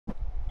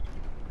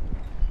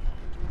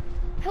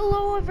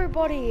Hello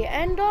everybody,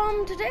 and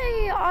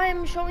today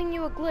I'm showing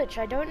you a glitch.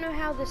 I don't know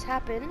how this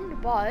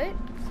happened, but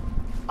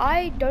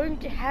I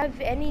don't have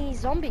any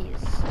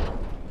zombies.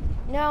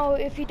 Now,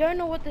 if you don't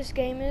know what this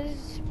game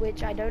is,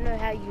 which I don't know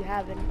how you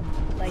haven't,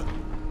 like,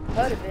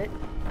 heard of it,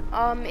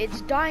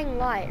 it's Dying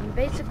Light, and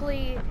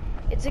basically,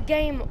 it's a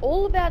game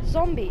all about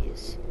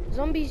zombies.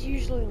 Zombies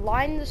usually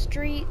line the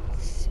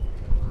streets,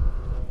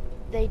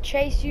 they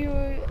chase you,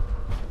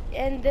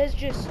 and there's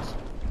just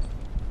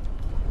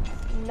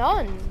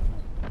none.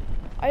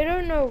 I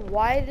don't know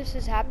why this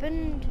has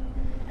happened.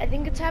 I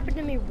think it's happened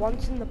to me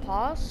once in the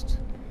past,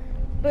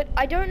 but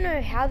I don't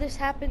know how this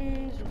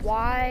happens,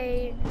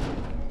 why.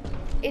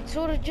 It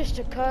sort of just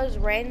occurs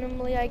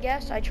randomly, I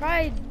guess. I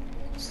tried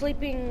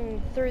sleeping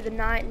through the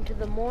night into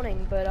the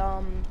morning, but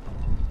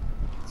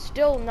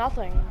still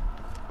nothing.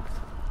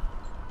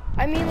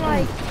 I mean,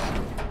 like,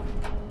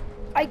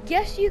 I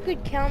guess you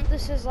could count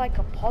this as like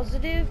a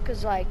positive,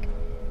 because like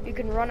you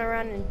can run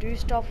around and do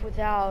stuff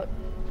without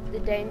the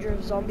danger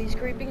of zombies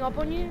creeping up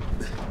on you,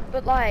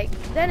 but like,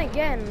 then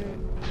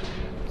again,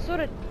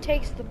 sort of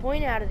takes the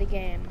point out of the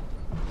game,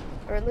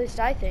 or at least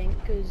I think,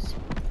 because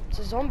it's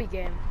a zombie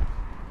game.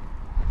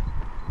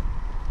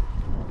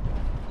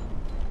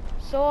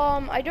 So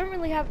I don't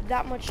really have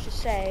that much to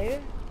say,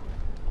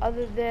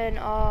 other than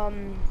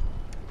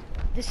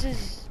this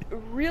is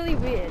really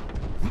weird.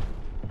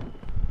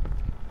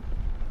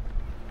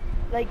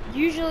 Like,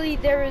 usually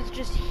there is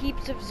just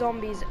heaps of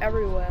zombies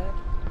everywhere.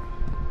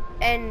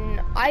 And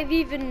I've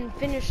even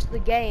finished the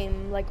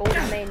game, like all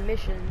the main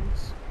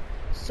missions.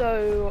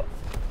 So,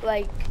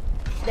 like,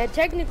 there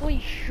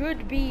technically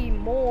should be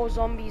more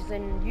zombies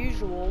than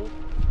usual.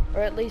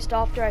 Or at least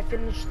after I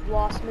finished the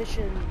last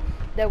mission,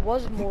 there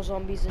was more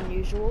zombies than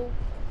usual.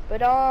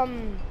 But,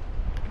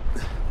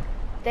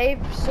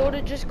 they've sort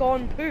of just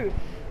gone poof.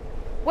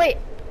 Wait.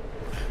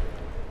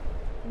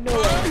 No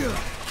way.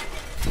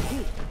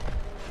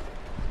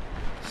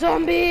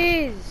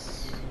 Zombies!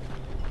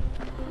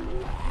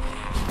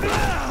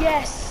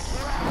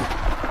 Yes!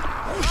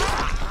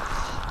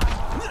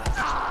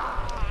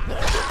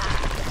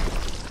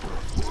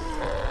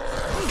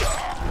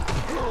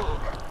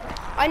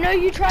 I know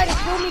you try to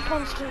kill me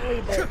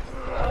constantly, but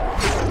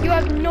you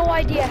have no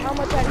idea how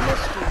much I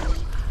missed you.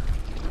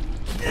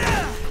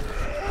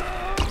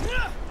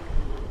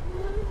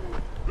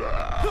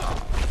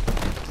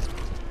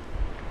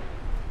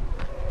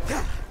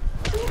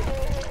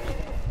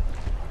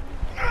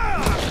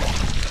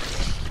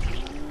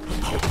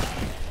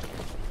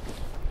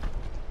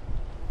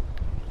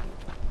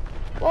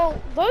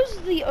 Well, those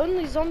are the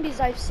only zombies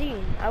I've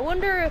seen. I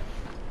wonder if,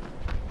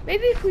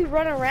 maybe if we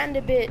run around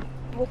a bit,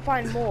 we'll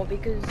find more,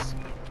 because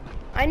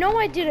I know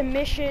I did a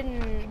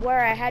mission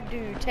where I had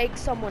to take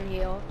someone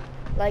here.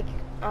 Like,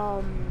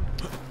 I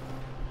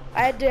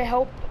had to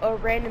help a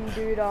random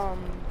dude,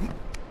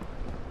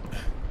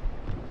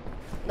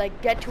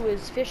 like, get to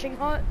his fishing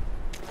hut,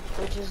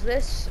 which is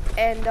this,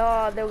 and,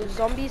 there was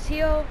zombies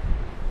here,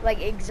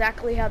 like,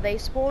 exactly how they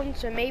spawned,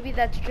 so maybe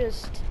that's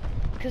just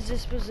because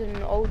this was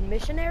an old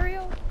mission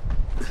area.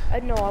 I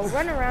don't know, I'll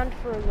run around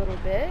for a little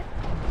bit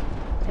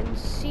and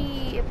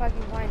see if I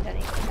can find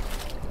anything.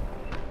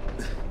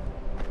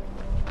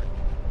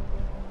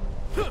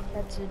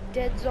 That's a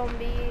dead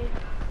zombie.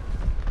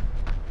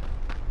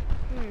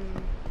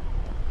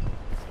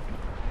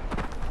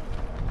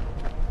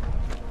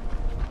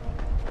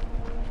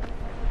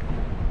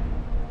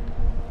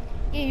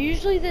 Yeah,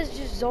 usually there's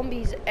just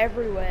zombies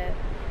everywhere.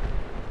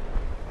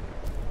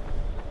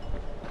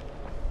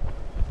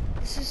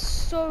 This is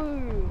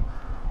so...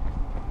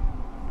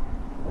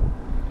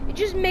 It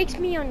just makes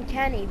me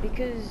uncanny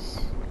because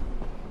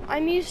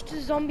I'm used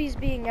to zombies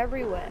being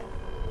everywhere.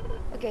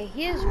 Okay,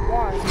 here's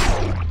one.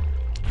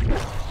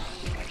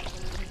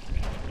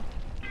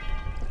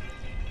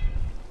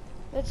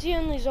 That's the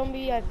only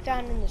zombie I've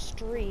found in the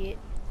street.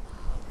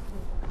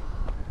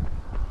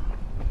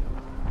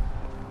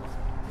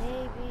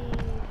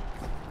 Maybe...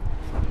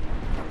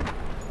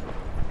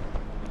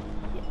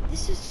 Yeah,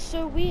 this is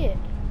so weird.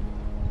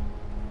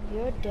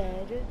 You're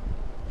dead.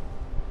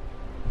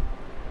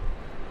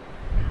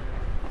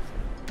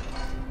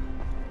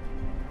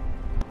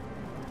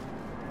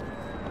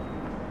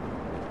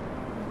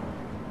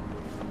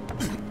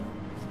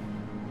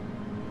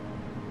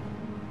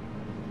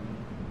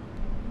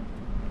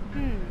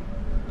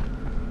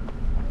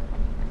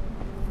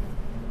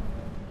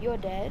 You're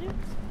dead?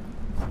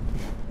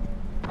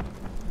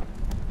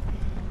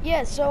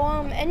 Yeah, so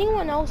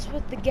anyone else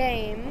with the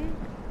game,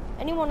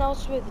 anyone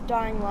else with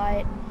Dying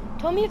Light,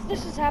 tell me if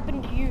this has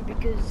happened to you,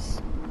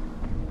 because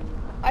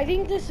I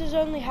think this has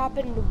only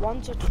happened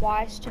once or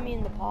twice to me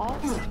in the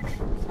past,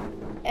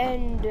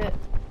 and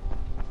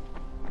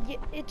yeah,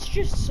 it's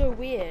just so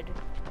weird.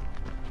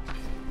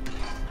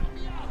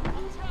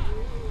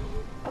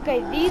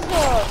 Okay, these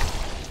are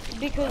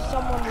because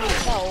someone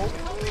needs help.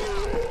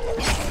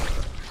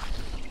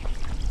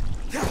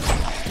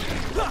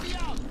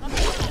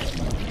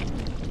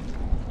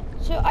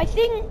 So I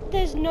think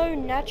there's no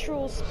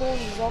natural spawn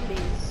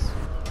zombies.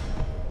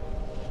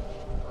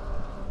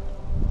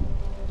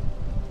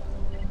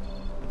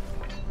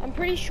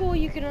 pretty sure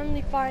you can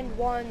only find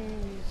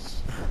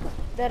ones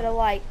that are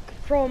like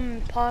from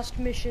past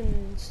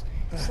missions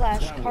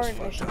slash That was current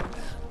fucked missions. up.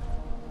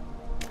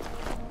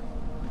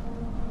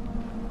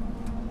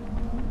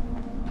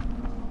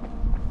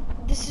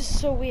 This is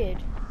so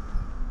weird.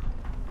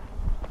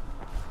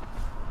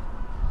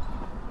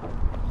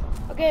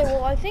 Okay,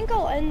 well I think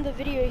I'll end the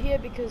video here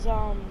because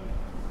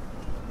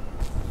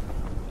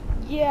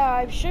yeah,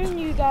 I've shown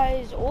you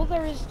guys all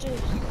there is to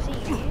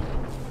see.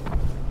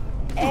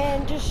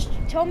 And just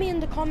tell me in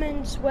the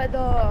comments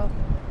whether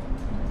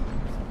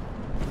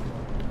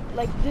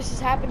like this has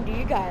happened to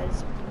you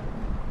guys.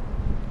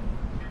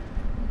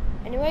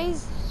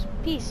 Anyways,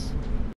 peace.